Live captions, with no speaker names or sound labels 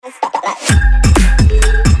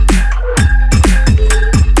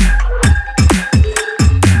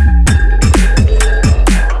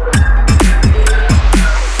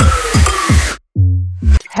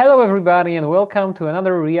everybody, and welcome to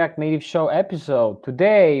another React Native Show episode.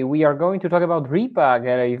 Today, we are going to talk about Re.Pack,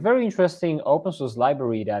 a very interesting open source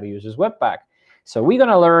library that uses Webpack. So we're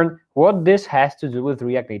going to learn what this has to do with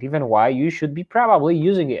React Native and why you should be probably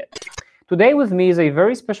using it. Today with me is a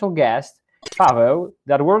very special guest, Pavel,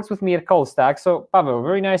 that works with me at ColdStack. So Pavel,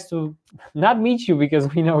 very nice to not meet you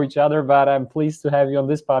because we know each other, but I'm pleased to have you on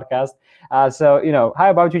this podcast. How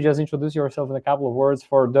about you just introduce yourself in a couple of words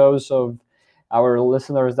for those of our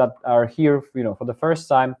listeners that are here, for the first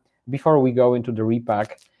time, before we go into the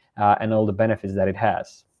Re.Pack and all the benefits that it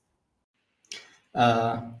has.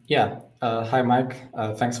 Hi, Mike.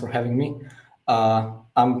 Thanks for having me.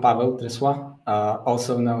 I'm Pavel Trysła,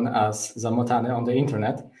 also known as Zamotany on the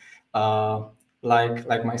internet.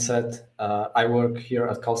 Like Mike said, I work here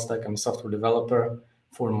at ColdStack. I'm a software developer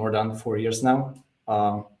for more than 4 years now.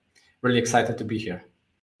 Really excited to be here.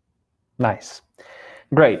 Nice.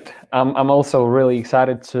 Great. I'm also really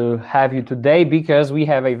excited to have you today because we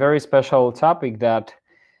have a very special topic that,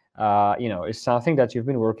 is something that you've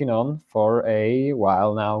been working on for a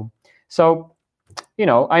while now. So,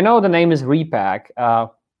 I know the name is Re.Pack.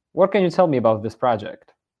 What can you tell me about this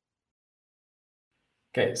project?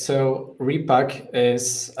 Okay, so Re.Pack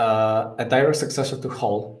is a direct successor to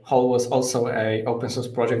Hull. Hull was also an open source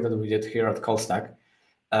project that we did here at ColdStack.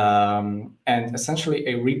 And essentially,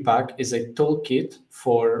 a Re.Pack is a toolkit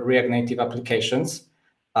for React Native applications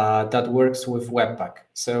that works with Webpack.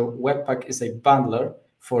 So Webpack is a bundler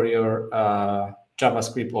for your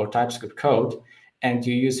JavaScript or TypeScript code, and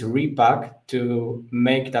you use Re.Pack to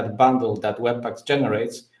make that bundle that Webpack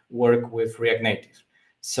generates work with React Native.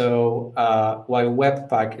 So while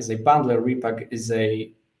Webpack is a bundler, Re.Pack is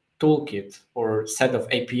a toolkit or set of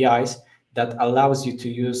APIs that allows you to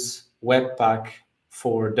use Webpack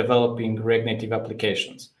for developing React Native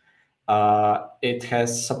applications. It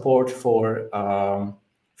has support for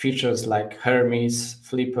features like Hermes,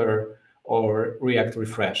 Flipper, or React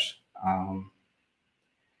Refresh.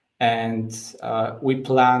 We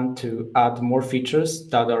plan to add more features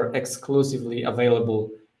that are exclusively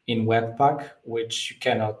available in Webpack, which you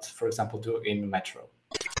cannot, for example, do in Metro.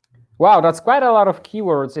 Wow, that's quite a lot of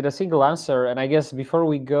keywords in a single answer. And I guess before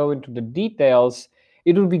we go into the details,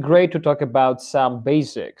 it would be great to talk about some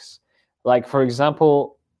basics. Like, for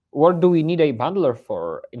example, what do we need a bundler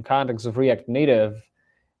for in context of React Native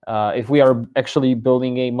if we are actually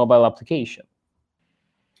building a mobile application?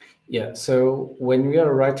 Yeah, so when we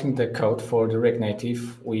are writing the code for the React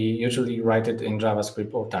Native, we usually write it in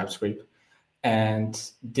JavaScript or TypeScript. And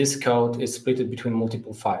this code is split between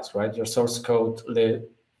multiple files, right? Your source code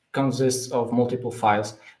consists of multiple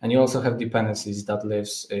files, and you also have dependencies that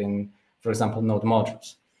lives in, for example, node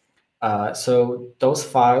modules. So those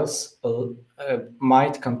files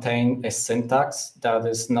might contain a syntax that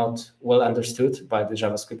is not well understood by the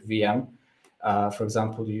JavaScript VM. For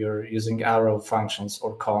example, you're using arrow functions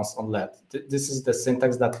or const on let. This is the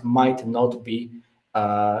syntax that might not be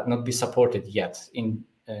supported yet in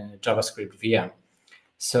JavaScript VM.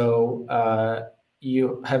 So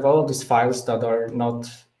you have all of these files that are not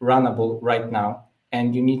runnable right now,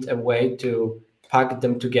 and you need a way to pack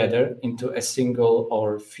them together into a single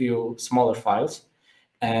or few smaller files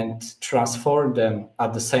and transform them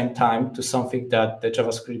at the same time to something that the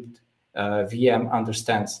JavaScript VM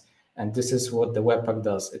understands. And this is what the Webpack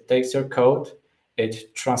does. It takes your code,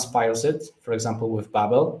 it transpiles it, for example, with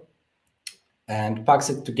Babel, and packs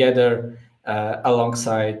it together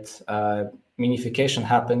alongside minification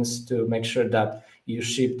happens to make sure that you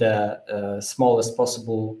ship the smallest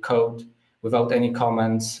possible code without any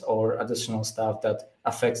comments or additional stuff that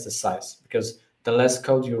affects the size. Because the less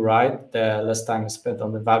code you write, the less time is spent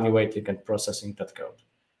on evaluating and processing that code.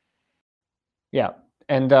 Yeah,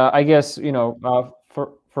 and I guess,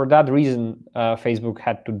 for that reason, Facebook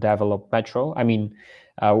had to develop Metro. I mean,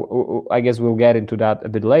 I guess we'll get into that a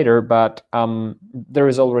bit later, but there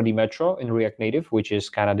is already Metro in React Native, which is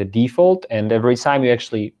kind of the default. And every time you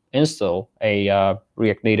actually install a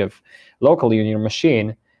React Native locally on your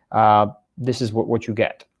machine, this is what you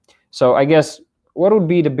get. So I guess, what would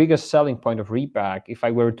be the biggest selling point of Re.Pack if I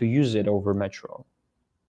were to use it over Metro?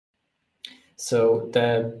 So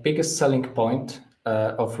the biggest selling point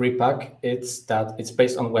of Re.Pack is that it's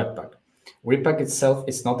based on Webpack. Re.Pack itself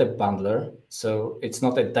is not a bundler, so it's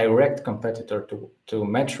not a direct competitor to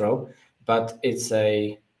Metro, but it's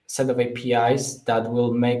a set of APIs that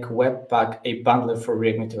will make Webpack a bundler for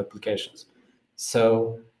React Native applications.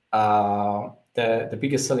 So the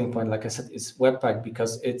biggest selling point, like I said, is Webpack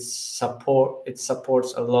because it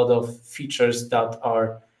supports a lot of features that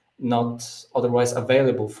are not otherwise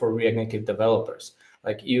available for React Native developers.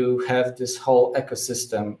 Like you have this whole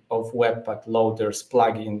ecosystem of Webpack loaders,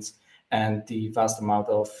 plugins, and the vast amount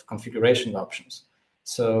of configuration options.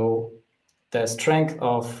 So the strength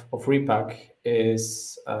of Re.Pack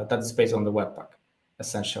is that it's based on the Webpack,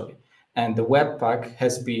 essentially. And the Webpack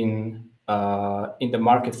has been in the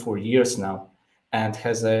market for years now and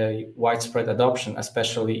has a widespread adoption,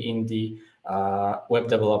 especially in the web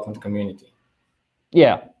development community.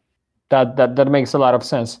 Yeah, that makes a lot of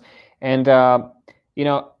sense. And you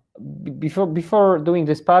know, before doing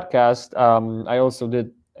this podcast, I also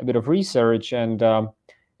did a bit of research, and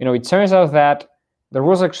it turns out that there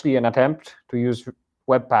was actually an attempt to use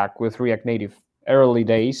Webpack with React Native early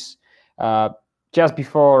days, uh, just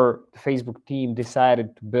before the Facebook team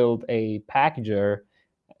decided to build a packager,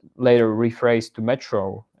 later rephrased to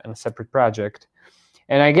Metro and a separate project.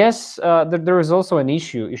 And I guess there is also an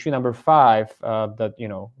issue number 5, that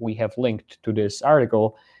we have linked to this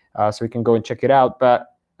article, so we can go and check it out. But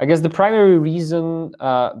I guess the primary reason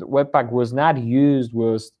the Webpack was not used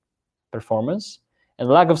was performance and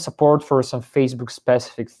lack of support for some Facebook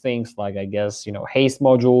specific things, like I guess haste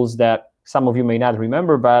modules that some of you may not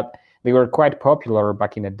remember, but they were quite popular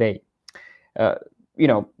back in the day.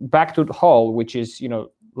 Back to Hull, which is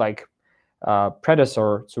like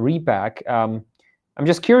predecessor to Re.Pack. I'm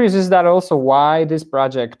just curious, is that also why this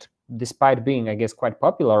project, despite being, I guess, quite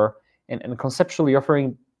popular and conceptually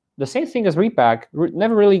offering the same thing as Re.Pack,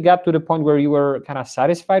 never really got to the point where you were kind of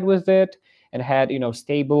satisfied with it and had,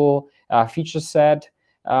 stable feature set,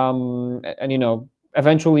 and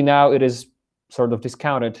eventually now it is sort of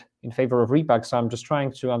discounted in favor of Re.Pack. So I'm just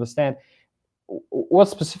trying to understand what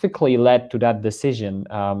specifically led to that decision,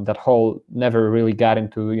 that Hull never really got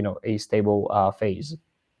into, a stable phase.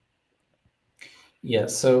 Yeah,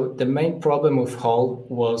 so the main problem with Hull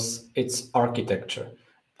was its architecture.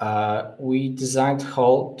 We designed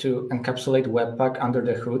Hull to encapsulate Webpack under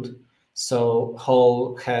the hood. So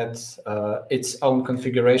Hull had its own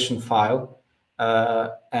configuration file,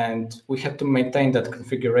 and we had to maintain that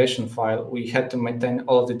configuration file. We had to maintain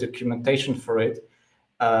all of the documentation for it,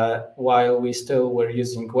 while we still were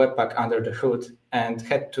using Webpack under the hood, and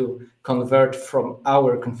had to convert from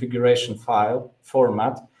our configuration file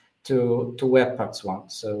format to Webpack's one,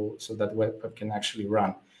 so that Webpack can actually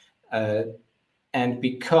run. And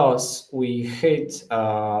because we hid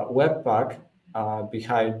Webpack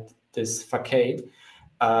behind this facade,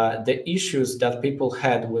 the issues that people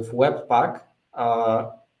had with Webpack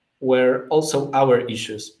were also our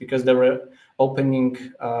issues, because they were opening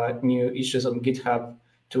new issues on GitHub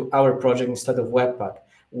to our project instead of Webpack,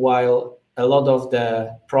 while a lot of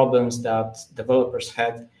the problems that developers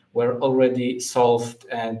had were already solved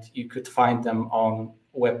and you could find them on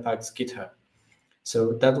Webpack's GitHub.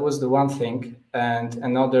 So that was the one thing. And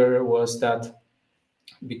another was that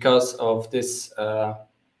because of this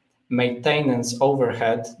maintenance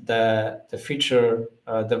overhead, the feature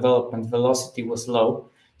development velocity was low.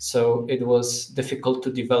 So it was difficult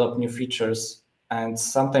to develop new features, and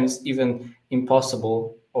sometimes even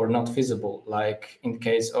impossible or not feasible, like in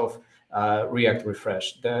case of React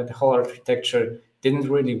Refresh. The whole architecture didn't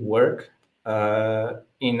really work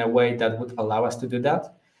in a way that would allow us to do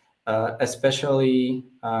that, especially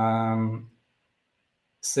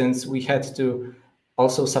since we had to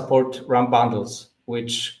also support RAM bundles,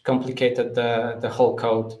 which complicated the whole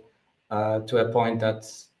code to a point that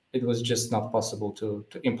it was just not possible to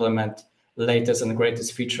implement latest and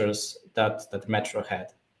greatest features that Metro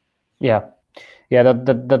had. Yeah,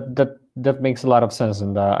 that makes a lot of sense,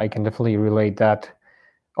 and I can definitely relate that.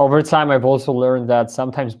 Over time, I've also learned that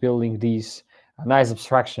sometimes building these nice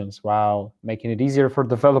abstractions while making it easier for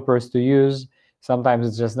developers to use, sometimes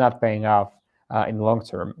it's just not paying off in the long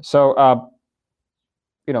term. So,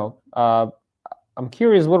 I'm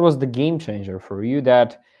curious, what was the game changer for you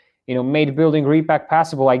that made building Re.Pack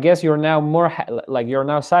possible? I guess you're now you're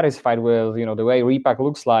now satisfied with the way Re.Pack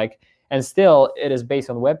looks like, and still it is based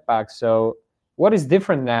on Webpack. So, what is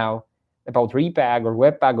different now about Re.Pack or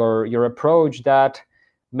Webpack, or your approach that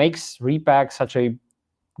makes Re.Pack such a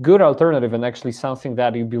good alternative and actually something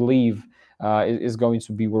that you believe is going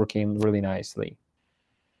to be working really nicely?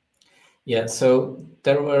 Yeah, so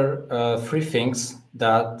there were 3 things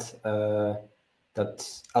that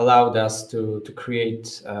allowed us to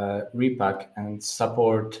create Re.Pack and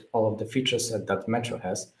support all of the features that Metro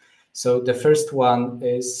has. So the first one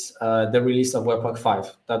is the release of Webpack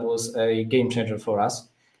 5. That was a game changer for us.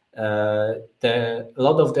 A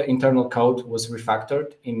lot of the internal code was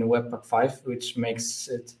refactored in Webpack 5, which makes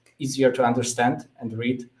it easier to understand and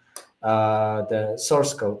read the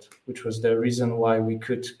source code, which was the reason why we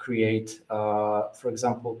could create, for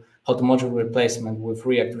example, hot module replacement with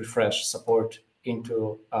React Refresh support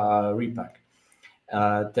into Re.Pack.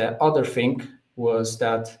 The other thing was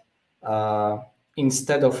that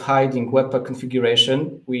instead of hiding Webpack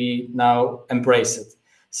configuration, we now embrace it.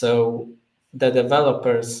 So the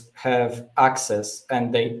developers have access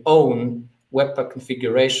and they own Webpack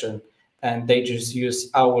configuration, and they just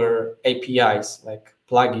use our APIs like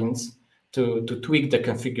plugins to tweak the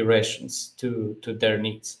configurations to their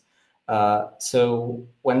needs. So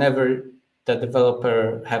whenever the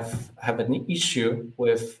developer have an issue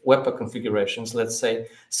with Webpack configurations, let's say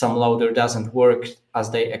some loader doesn't work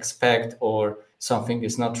as they expect or something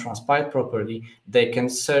is not transpiled properly, they can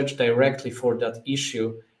search directly for that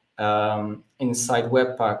issue inside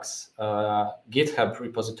Webpack's GitHub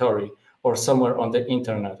repository or somewhere on the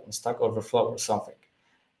internet, on Stack Overflow or something.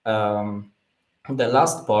 The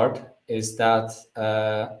last part is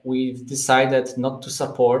that we've decided not to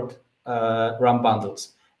support RAM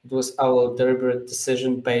bundles. It was our deliberate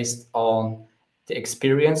decision based on the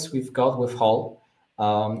experience we've got with Hull,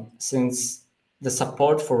 since the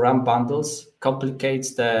support for RAM bundles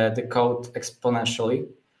complicates the code exponentially.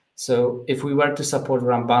 So if we were to support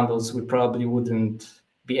RAM bundles, we probably wouldn't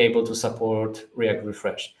be able to support React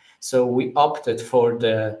Refresh. So we opted for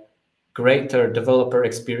the greater developer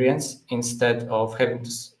experience instead of having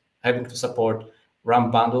to support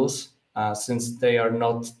RAM bundles, since they are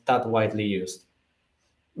not that widely used.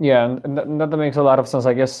 Yeah, and that makes a lot of sense.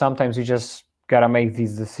 I guess sometimes you just gotta make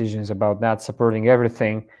these decisions about not supporting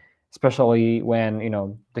everything, especially when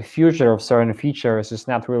the future of certain features is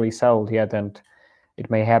not really settled yet, and it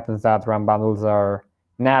may happen that RAM bundles are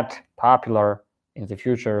not popular in the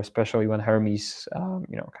future, especially when Hermes,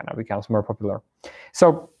 kind of becomes more popular.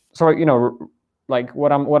 So like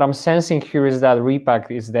what I'm sensing here is that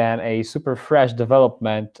Re.Pack is then a super fresh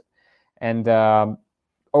development and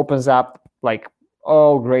opens up like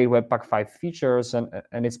all great Webpack 5 features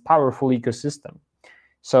and its powerful ecosystem.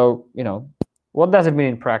 So what does it mean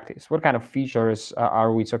in practice? What kind of features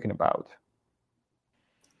are we talking about?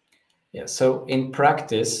 Yeah, so in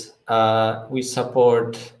practice, we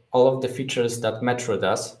support all of the features that Metro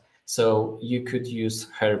does. So you could use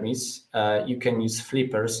Hermes, you can use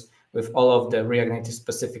flippers with all of the React Native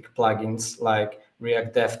specific plugins like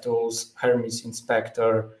React DevTools, Hermes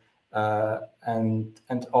Inspector, and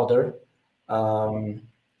other.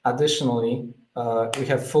 Additionally, we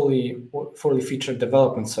have fully featured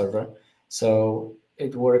development server. So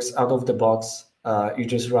it works out of the box. You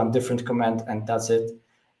just run different command and that's it.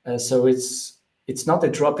 So it's not a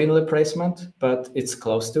drop-in replacement, but it's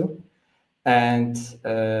close to. And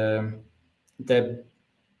the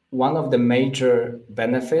one of the major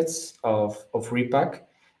benefits of Re.Pack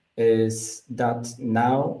is that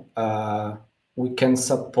now we can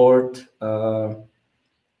support code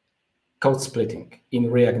splitting in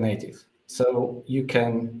React Native. So you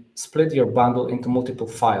can split your bundle into multiple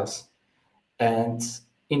files. And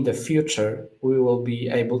in the future, we will be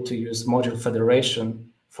able to use module federation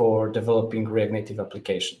for developing React Native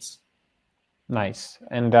applications. Nice.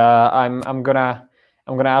 And I'm gonna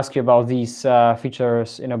ask you about these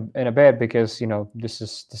features in a bit, because this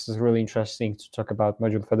is really interesting to talk about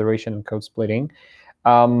module federation and code splitting.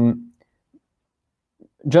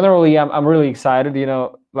 Generally, I'm really excited.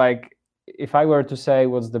 Like if I were to say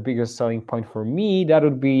what's the biggest selling point for me, that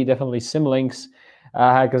would be definitely symlinks,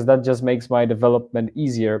 because that just makes my development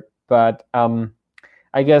easier. But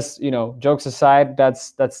I guess jokes aside,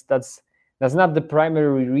 that's not the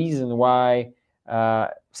primary reason why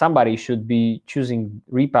somebody should be choosing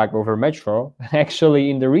Re.Pack over Metro. Actually,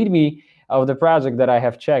 in the README of the project that I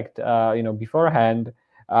have checked, beforehand,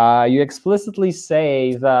 you explicitly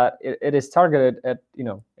say that it is targeted at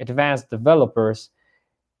advanced developers.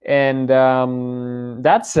 And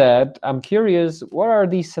that said, I'm curious, what are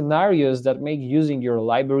these scenarios that make using your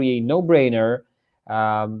library a no-brainer?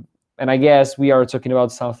 And I guess we are talking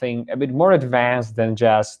about something a bit more advanced than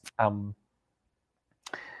just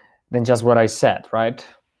what I said, right?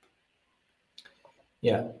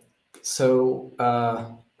 Yeah. So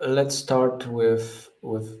let's start with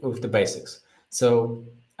the basics. So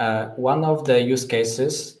one of the use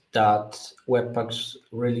cases that Webpack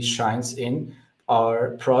really shines in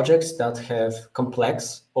are projects that have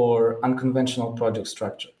complex or unconventional project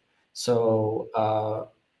structure. So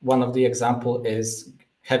one of the example is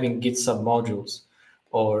having Git submodules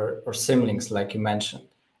or symlinks, like you mentioned.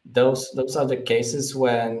 Those are the cases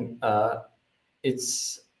when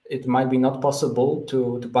it might be not possible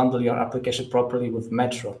to bundle your application properly with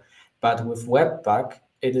Metro, but with Webpack,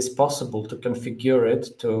 it is possible to configure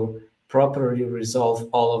it to properly resolve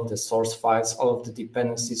all of the source files, all of the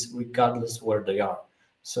dependencies, regardless where they are.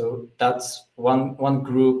 So that's one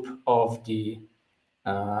group of the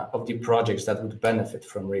projects that would benefit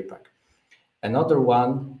from Re.Pack. Another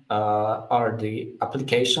one are the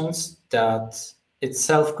applications that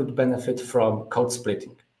itself could benefit from code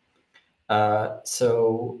splitting.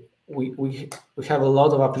 So we have a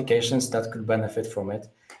lot of applications that could benefit from it.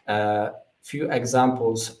 Few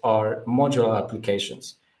examples are modular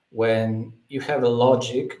applications. When you have a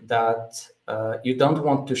logic that you don't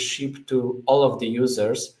want to ship to all of the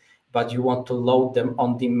users, but you want to load them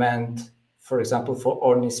on demand, for example, for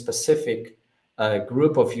only specific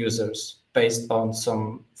group of users based on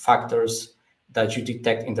some factors that you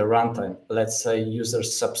detect in the runtime. Let's say user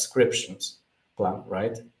subscriptions plan,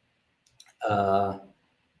 right?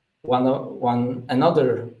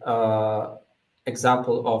 Another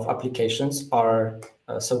example of applications are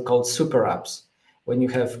so-called super apps. When you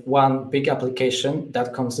have one big application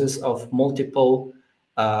that consists of multiple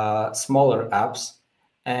smaller apps,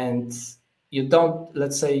 and you don't,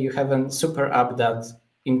 let's say you have a super app that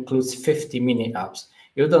includes 50 mini apps.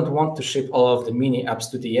 You don't want to ship all of the mini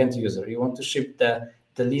apps to the end user. You want to ship the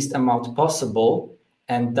least amount possible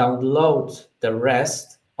and download the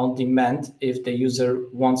rest on demand if the user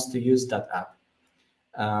wants to use that app.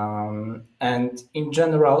 And in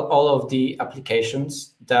general, all of the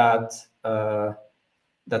applications that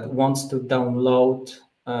wants to download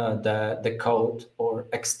the code or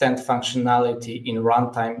extend functionality in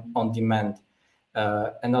runtime on demand.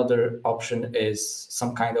 Another option is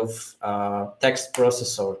some kind of text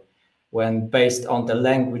processor. When based on the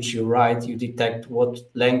language you write, you detect what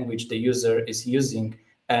language the user is using,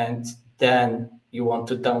 and then you want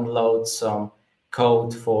to download some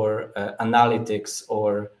code for analytics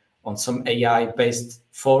or on some AI based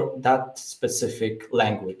for that specific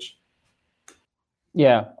language.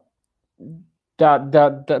 Yeah,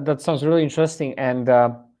 that sounds really interesting. And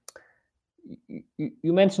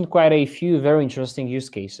you mentioned quite a few very interesting use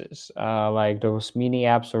cases, like those mini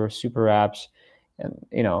apps or super apps, and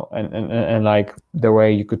and like the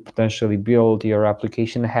way you could potentially build your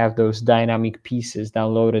application, have those dynamic pieces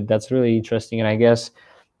downloaded. That's really interesting. And I guess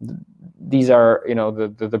these are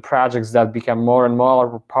the projects that become more and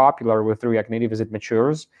more popular with React Native as it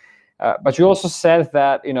matures. But you also said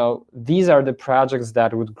that these are the projects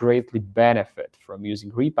that would greatly benefit from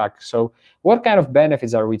using Re.Pack. So what kind of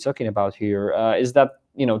benefits are we talking about here? Is that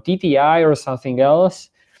TTI or something else?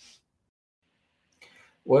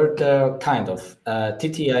 Well, the kind of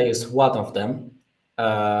TTI is one of them,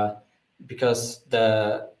 because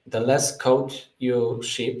the less code you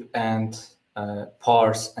ship and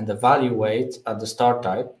parse and evaluate at the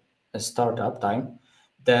startup time,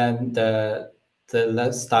 then the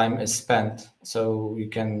less time is spent, so you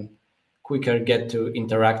can quicker get to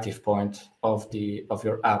interactive point of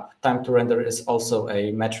your app. Time to render is also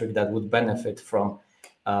a metric that would benefit from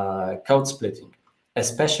code splitting,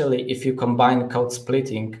 especially if you combine code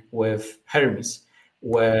splitting with Hermes,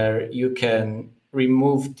 where you can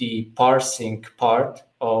remove the parsing part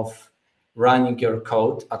of running your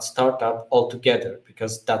code at startup altogether,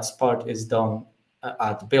 because that part is done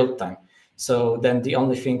at build time. So then the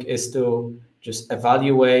only thing is to just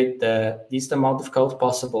evaluate the least amount of code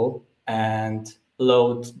possible and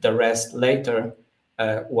load the rest later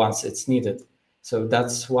once it's needed. So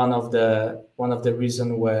that's one of the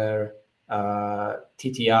reason where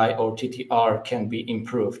TTI or TTR can be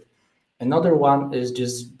improved. Another one is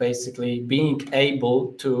just basically being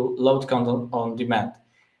able to load content on demand.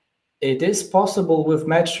 It is possible with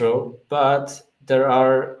Metro, but there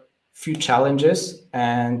are few challenges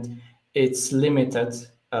and it's limited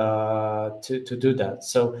to do that.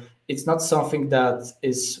 So it's not something that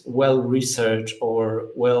is well researched or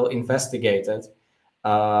well investigated.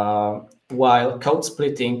 While code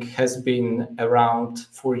splitting has been around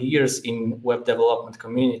for years in web development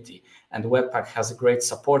community, and Webpack has a great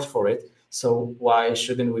support for it. So why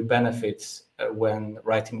shouldn't we benefit when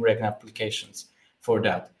writing React applications for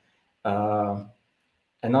that?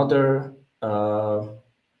 Another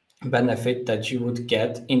benefit that you would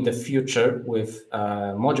get in the future with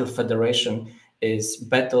module federation is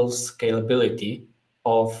better scalability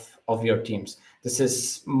of your teams. This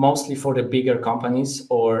is mostly for the bigger companies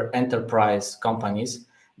or enterprise companies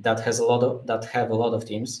that have a lot of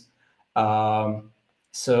teams.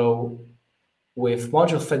 So with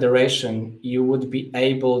module federation, you would be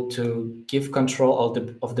able to give control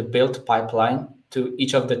of the build pipeline to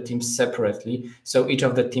each of the teams separately. So each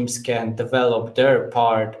of the teams can develop their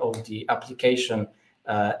part of the application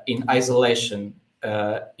in isolation,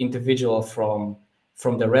 individual from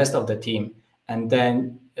the rest of the team. And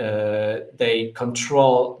then they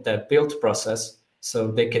control the build process,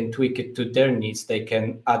 so they can tweak it to their needs. They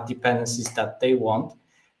can add dependencies that they want.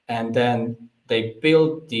 And then they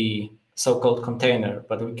build the so-called container,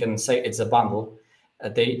 but we can say it's a bundle.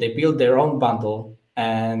 They build their own bundle,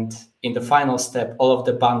 and in the final step, all of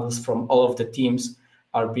the bundles from all of the teams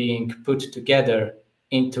are being put together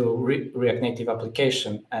into React Native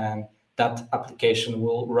application, and that application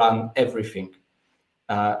will run everything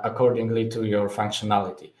accordingly to your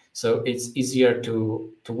functionality. So it's easier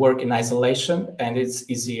to work in isolation, and it's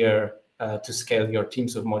easier to scale your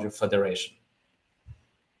teams with module federation.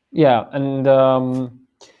 Yeah, and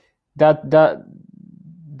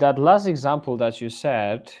that last example that you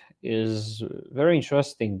said is very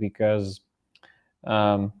interesting, because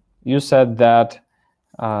you said that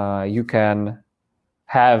you can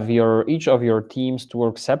have each of your teams to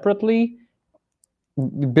work separately,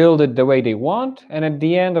 build it the way they want, and at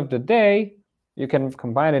the end of the day, you can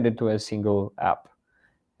combine it into a single app.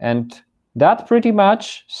 And that pretty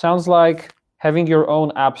much sounds like having your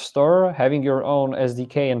own app store, having your own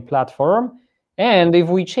SDK and platform. And if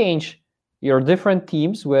we change your different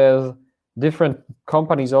teams with different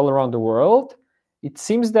companies all around the world, it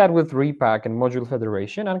seems that with Re.Pack and Module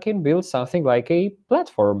Federation, I can build something like a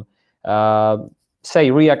platform.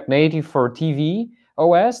 Say React Native for TV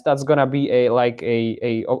OS, that's gonna be a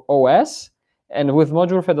OS. And with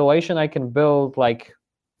Module Federation, I can build like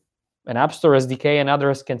an App Store SDK, and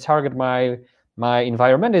others can target my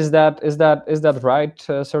environment. Is that right?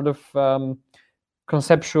 Sort of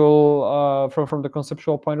conceptual from the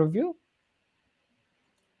conceptual point of view?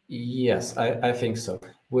 Yes, I think so.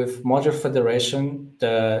 With Module Federation,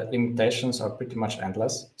 the limitations are pretty much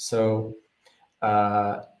endless. So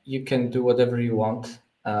you can do whatever you want.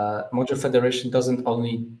 Module Federation doesn't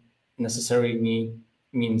only necessarily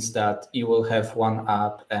means that you will have one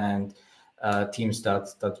app and teams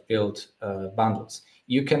that build bundles.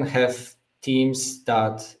 You can have teams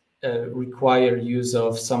that require use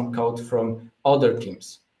of some code from other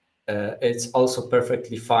teams. It's also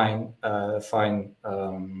perfectly fine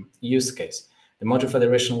use case. The Module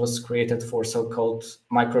Federation was created for so-called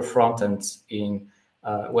micro frontends in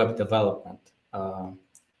web development.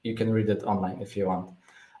 You can read it online if you want.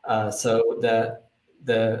 So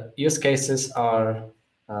the use cases are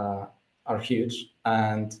huge,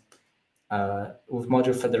 and with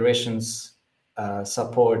Module Federation's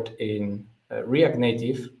support in React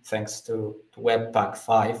Native, thanks to Webpack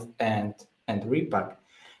 5 and Re.Pack,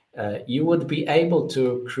 you would be able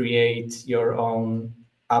to create your own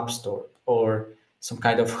app store or some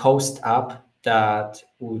kind of host app that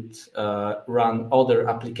would run other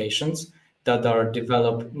applications that are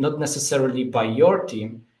developed not necessarily by your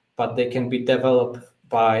team, but they can be developed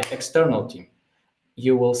by external team.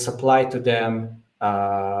 You will supply to them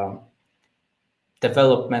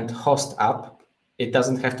development host app. It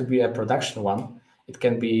doesn't have to be a production one. It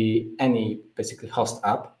can be any basically host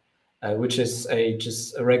app, which is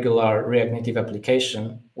just a regular React Native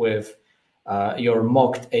application with your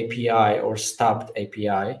mocked API or stubbed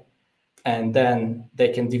API. And then they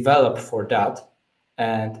can develop for that.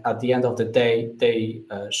 And at the end of the day, they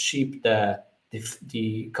ship the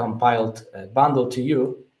compiled bundle to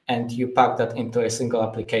you, and you pack that into a single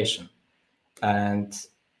application and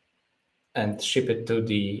ship it to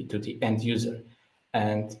the end user.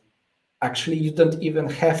 And actually, you don't even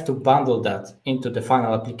have to bundle that into the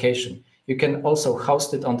final application. You can also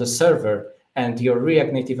host it on the server, and your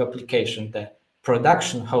React Native application, the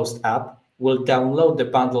production host app, will download the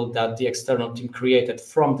bundle that the external team created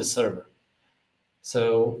from the server.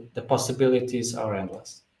 So the possibilities are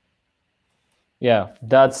endless. Yeah,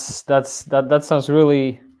 that sounds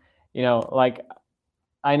really, like,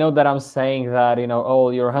 I know that I'm saying that,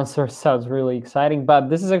 all your answer sounds really exciting, but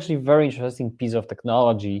this is actually a very interesting piece of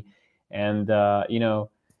technology. And,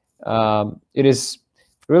 it is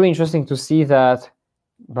really interesting to see that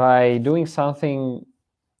by doing something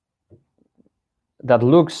that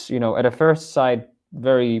looks, at a first sight,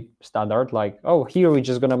 very standard, like, oh, here we're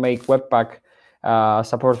just going to make Webpack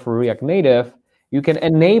support for React Native, you can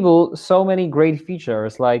enable so many great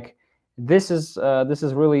features. Like, this is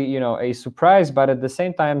really, a surprise, but at the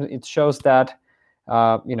same time, it shows that,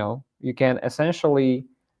 you can essentially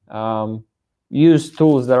use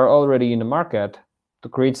tools that are already in the market to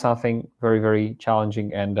create something very, very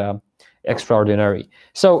challenging and extraordinary.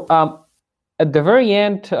 So at the very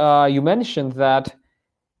end, you mentioned that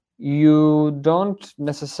you don't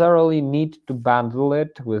necessarily need to bundle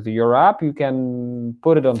it with your app. You can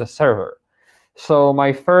put it on the server. So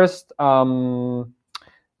my first thought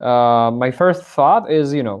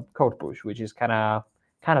is, code push, which is kind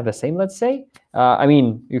of the same, let's say. I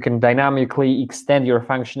mean, you can dynamically extend your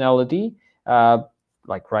functionality,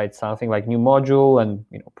 like write something like new module and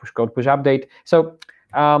push code push update. So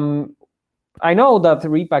I know that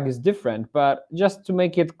Re.Pack is different, but just to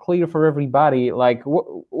make it clear for everybody, like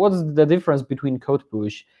what's the difference between code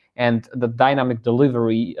push and the dynamic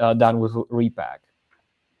delivery done with Re.Pack?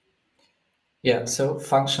 Yeah, so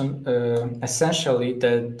function, essentially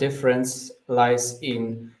the difference lies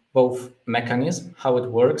in both mechanism, how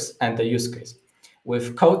it works, and the use case.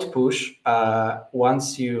 With code push,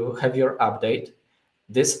 once you have your update,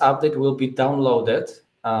 this update will be downloaded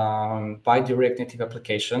by the React Native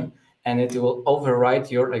application, and it will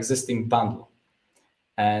override your existing bundle.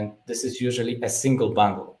 And this is usually a single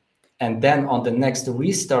bundle. And then on the next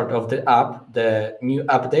restart of the app, the new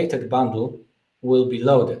updated bundle will be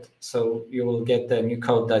loaded. So you will get the new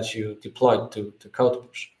code that you deployed to code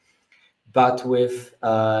push. But with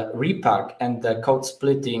Re.Pack and the code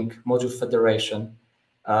splitting module federation,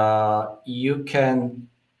 you can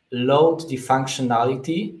load the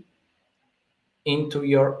functionality into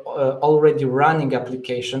your already running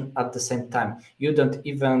application at the same time. You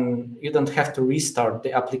don't have to restart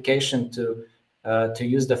the application to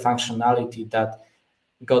use the functionality that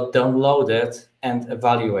got downloaded and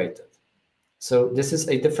evaluated. So this is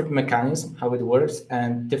a different mechanism, how it works,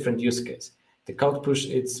 and different use case. The code push,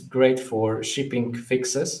 it's great for shipping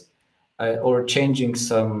fixes or changing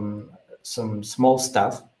some small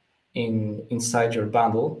stuff inside your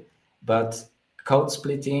bundle, but code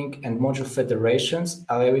splitting and module federations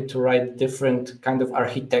allow you to write different kind of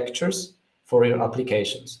architectures for your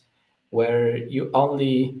applications, where you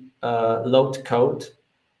only load code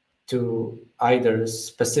to either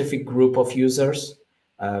specific group of users.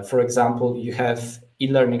 For example, you have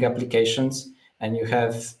e-learning applications and you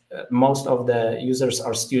have most of the users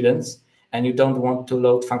are students and you don't want to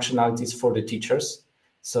load functionalities for the teachers.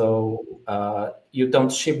 So you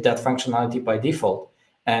don't ship that functionality by default.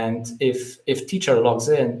 And if teacher logs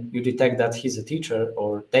in, you detect that he's a teacher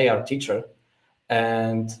or they are teacher,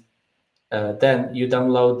 and then you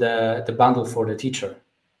download the bundle for the teacher.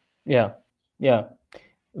 Yeah, yeah.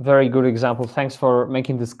 Very good example. Thanks for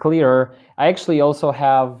making this clear. I actually also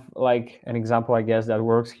have like an example, I guess, that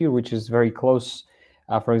works here, which is very close,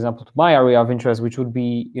 for example, to my area of interest, which would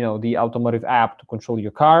be, the automotive app to control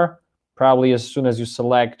your car. Probably as soon as you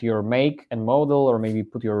select your make and model, or maybe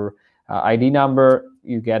put your ID number,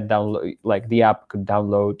 you get download, like the app could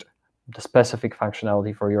download the specific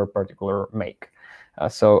functionality for your particular make.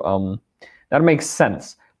 So that makes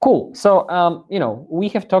sense. Cool. So, we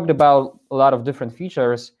have talked about a lot of different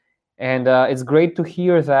features, and it's great to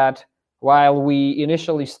hear that while we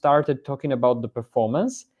initially started talking about the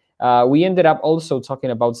performance, we ended up also talking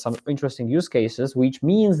about some interesting use cases, which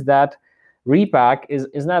means that Re.Pack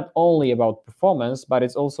is not only about performance, but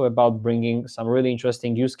it's also about bringing some really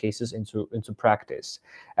interesting use cases into practice.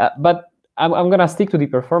 But I'm going to stick to the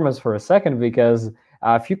performance for a second, because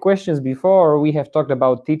a few questions before we have talked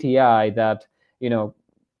about TTI that,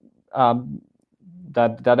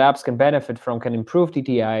 that apps can benefit from, can improve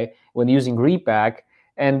TTI when using Re.Pack.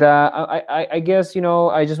 And I guess,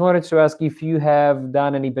 I just wanted to ask if you have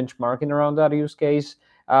done any benchmarking around that use case.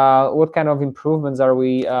 What kind of improvements are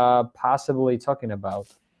we possibly talking about?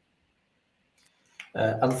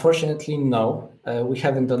 Unfortunately, no. We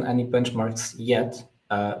haven't done any benchmarks yet.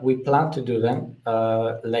 We plan to do them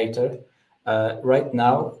later. Right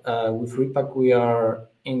now, with Re.Pack, we are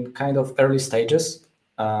in kind of early stages,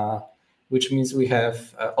 which means we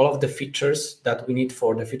have all of the features that we need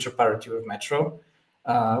for the feature parity with Metro.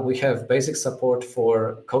 We have basic support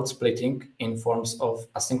for code splitting in forms of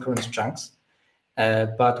asynchronous chunks.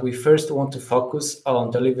 But we first want to focus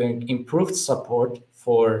on delivering improved support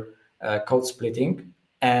for code splitting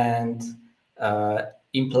and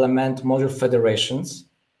implement module federations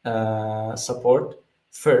support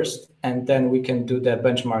first, and then we can do the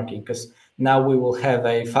benchmarking, because now we will have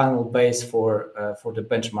a final base for the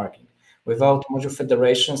benchmarking. Without module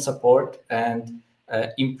federation support and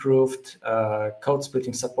improved code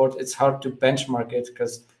splitting support, it's hard to benchmark it,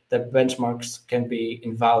 because the benchmarks can be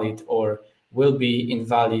invalid or will be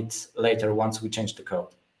invalid later once we change the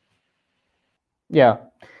code. Yeah,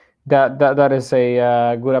 that is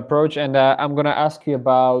a good approach, and I'm gonna ask you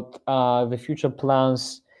about the future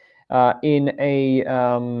plans in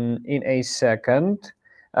a second.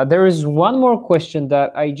 There is one more question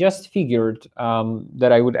that I just figured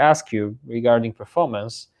that I would ask you regarding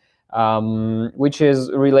performance, which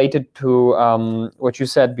is related to what you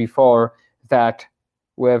said before, that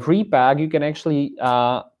with Re.Pack you can actually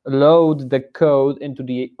load the code into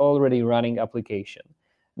the already running application.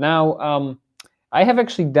 Now, I have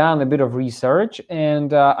actually done a bit of research,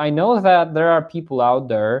 and I know that there are people out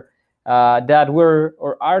there that were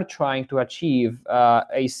or are trying to achieve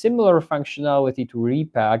a similar functionality to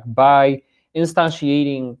Re.Pack by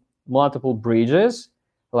instantiating multiple bridges,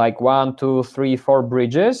 like 1, 2, 3, 4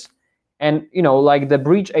 bridges. And like the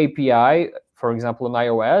bridge API, for example, in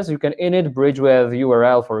iOS, you can init bridge with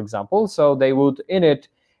URL, for example. So they would init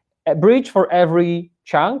a bridge for every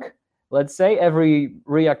chunk, let's say every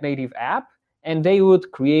React Native app, and they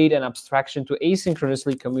would create an abstraction to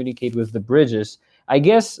asynchronously communicate with the bridges. I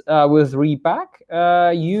guess with Re.Pack,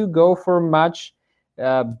 you go for much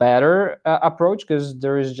better approach because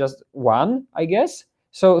there is just one, I guess.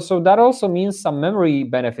 So that also means some memory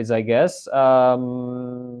benefits, I guess.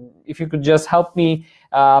 If you could just help me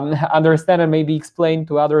understand and maybe explain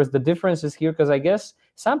to others the differences here, because I guess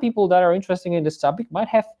some people that are interested in this topic might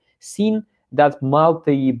have seen that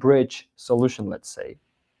multi-bridge solution, let's say.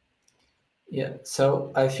 Yeah,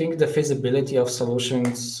 so I think the feasibility of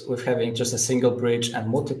solutions with having just a single bridge and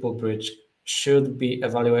multiple bridge should be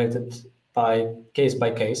evaluated by case.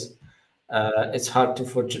 It's hard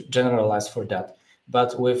to generalize for that.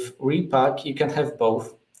 But with Re.Pack, you can have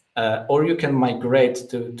both, or you can migrate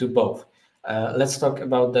to both. Let's talk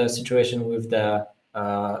about the situation with the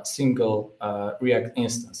single React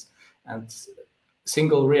instance. And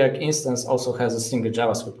single React instance also has a single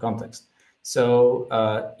JavaScript context.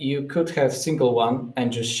 So you could have single one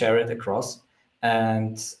and just share it across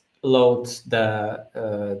and load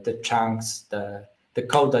the chunks, the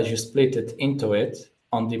code that you split it into it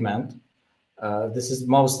on demand. This is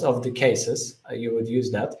most of the cases you would use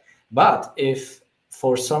that. But if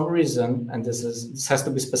for some reason, and this has to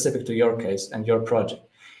be specific to your case and your project,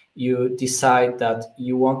 you decide that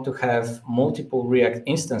you want to have multiple React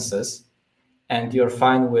instances and you're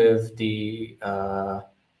fine with the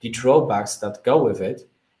drawbacks that go with it,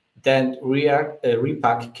 then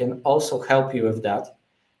Re.Pack can also help you with that,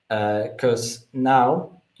 because now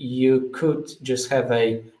you could just have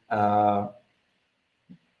a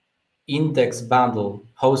index bundle,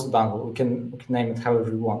 host bundle. We can name it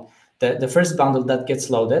however we want. The first bundle that gets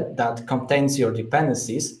loaded that contains your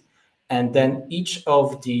dependencies, and then each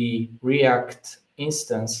of the React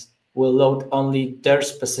instance will load only their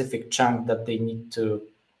specific chunk that they need to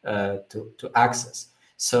access.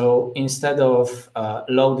 So instead of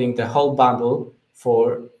loading the whole bundle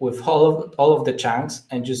with all of the chunks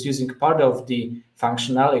and just using part of the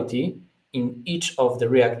functionality in each of the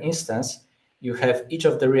React instance, you have each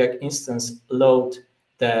of the React instance load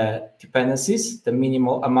the dependencies, the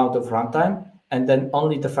minimal amount of runtime, and then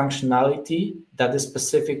only the functionality that is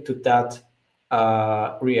specific to that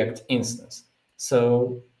React instance.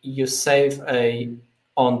 So you save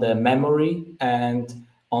on the memory and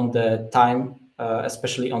on the time,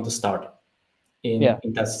 especially on the start in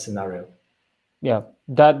that scenario. Yeah,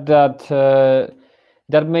 that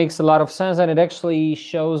makes a lot of sense, and it actually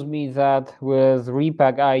shows me that with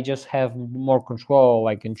Re.Pack, I just have more control.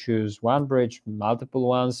 I can choose one bridge, multiple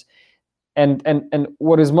ones, and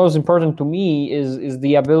what is most important to me is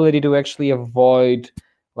the ability to actually avoid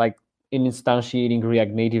like instantiating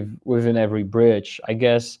React Native within every bridge. I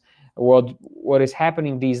guess what is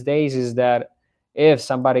happening these days is that if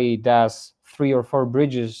somebody does 3 or 4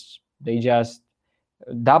 bridges, they just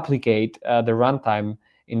duplicate the runtime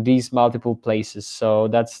in these multiple places. So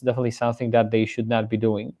that's definitely something that they should not be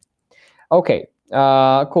doing. Okay,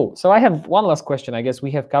 cool. So I have one last question. I guess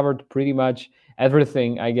we have covered pretty much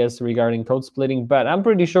everything, I guess, regarding code splitting, but I'm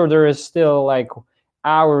pretty sure there is still like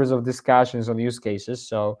hours of discussions on use cases.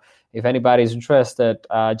 So if anybody is interested,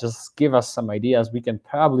 just give us some ideas. We can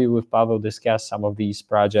probably with Pavel discuss some of these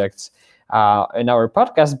projects in our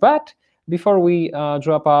podcast. But before we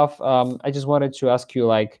drop off, I just wanted to ask you,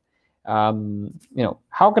 like,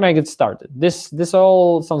 how can I get started? This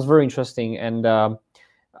all sounds very interesting, and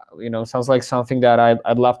sounds like something that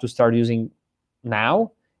I'd love to start using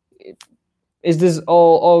now. Is this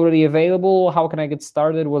all already available? How can I get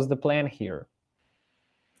started? What's the plan here?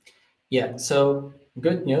 Yeah, so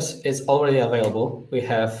good news, it's already available. We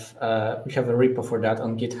have a repo for that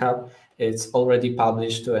on GitHub. It's already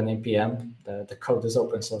published to an npm. The code is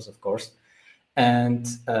open source, of course. And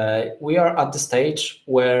we are at the stage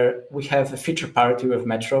where we have a feature parity with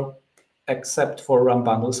Metro, except for RAM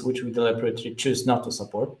bundles, which we deliberately choose not to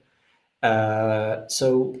support.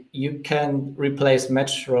 So you can replace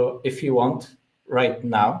Metro if you want right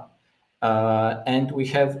now. And we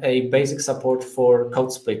have a basic support for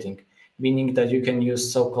code splitting, meaning that you can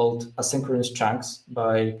use so-called asynchronous chunks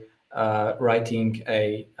by writing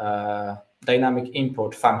a dynamic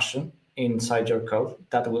import function inside your code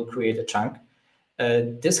that will create a chunk.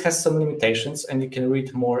 This has some limitations, and you can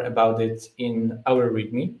read more about it in our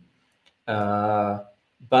README.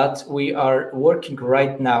 But we are working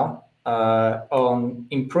right now on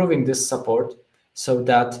improving this support so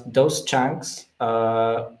that those chunks,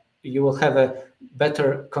 you will have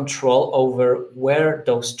better control over where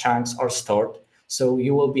those chunks are stored. So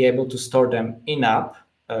you will be able to store them in-app,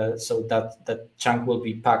 so that chunk will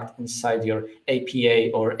be packed inside your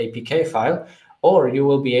APA or APK file, or you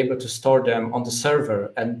will be able to store them on the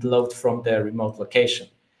server and load from the remote location.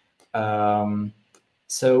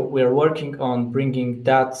 So we're working on bringing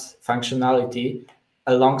that functionality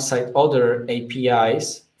alongside other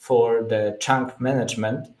APIs for the chunk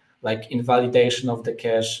management, like invalidation of the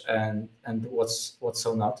cache and what's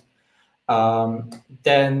so not.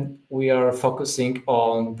 Then we are focusing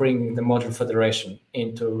on bringing the module federation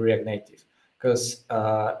into React Native, because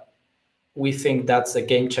we think that's a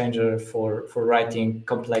game changer for writing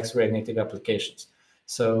complex React Native applications.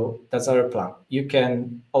 So that's our plan. You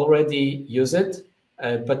can already use it,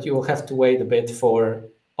 but you will have to wait a bit for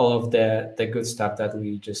all of the good stuff that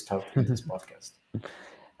we just talked in this podcast.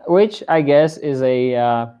 Which I guess is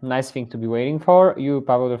a nice thing to be waiting for. You,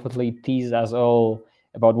 Pavel, definitely teased us all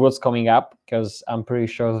about what's coming up, because I'm pretty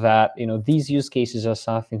sure that these use cases are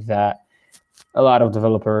something that a lot of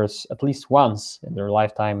developers, at least once in their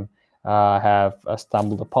lifetime, have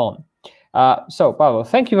stumbled upon. So, Pavel,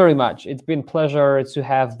 thank you very much. It's been a pleasure to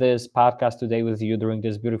have this podcast today with you during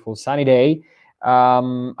this beautiful sunny day.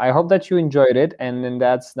 I hope that you enjoyed it, and then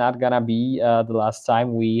that's not gonna be the last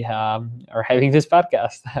time we are having this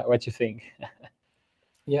podcast. What you think?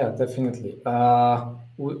 Yeah, definitely.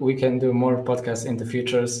 We can do more podcasts in the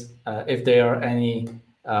futures. If there are any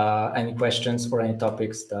questions or any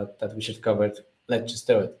topics that we should cover, let's just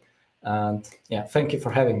do it. And yeah, thank you for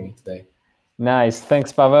having me today. Nice.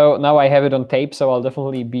 Thanks, Pavel. Now I have it on tape, so I'll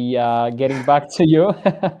definitely be getting back to you.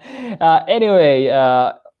 Anyway,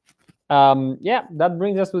 yeah, that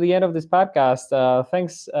brings us to the end of this podcast.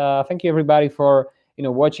 Thank you everybody for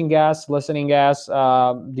watching us, listening us,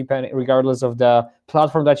 regardless of the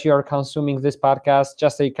platform that you are consuming this podcast.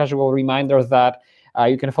 Just a casual reminder that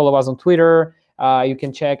you can follow us on Twitter. You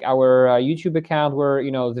can check our YouTube account where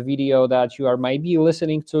the video that you are maybe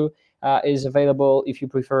listening to is available. If you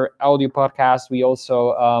prefer audio podcasts, we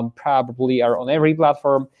also probably are on every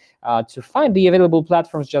platform. To find the available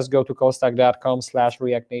platforms, just go to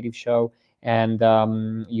callstack.com/React Native Show, and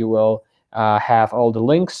you will have all the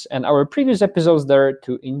links and our previous episodes there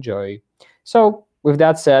to enjoy. So with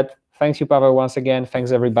that said, thanks you, Pavel, once again.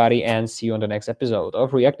 Thanks everybody, and see you on the next episode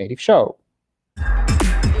of React Native Show.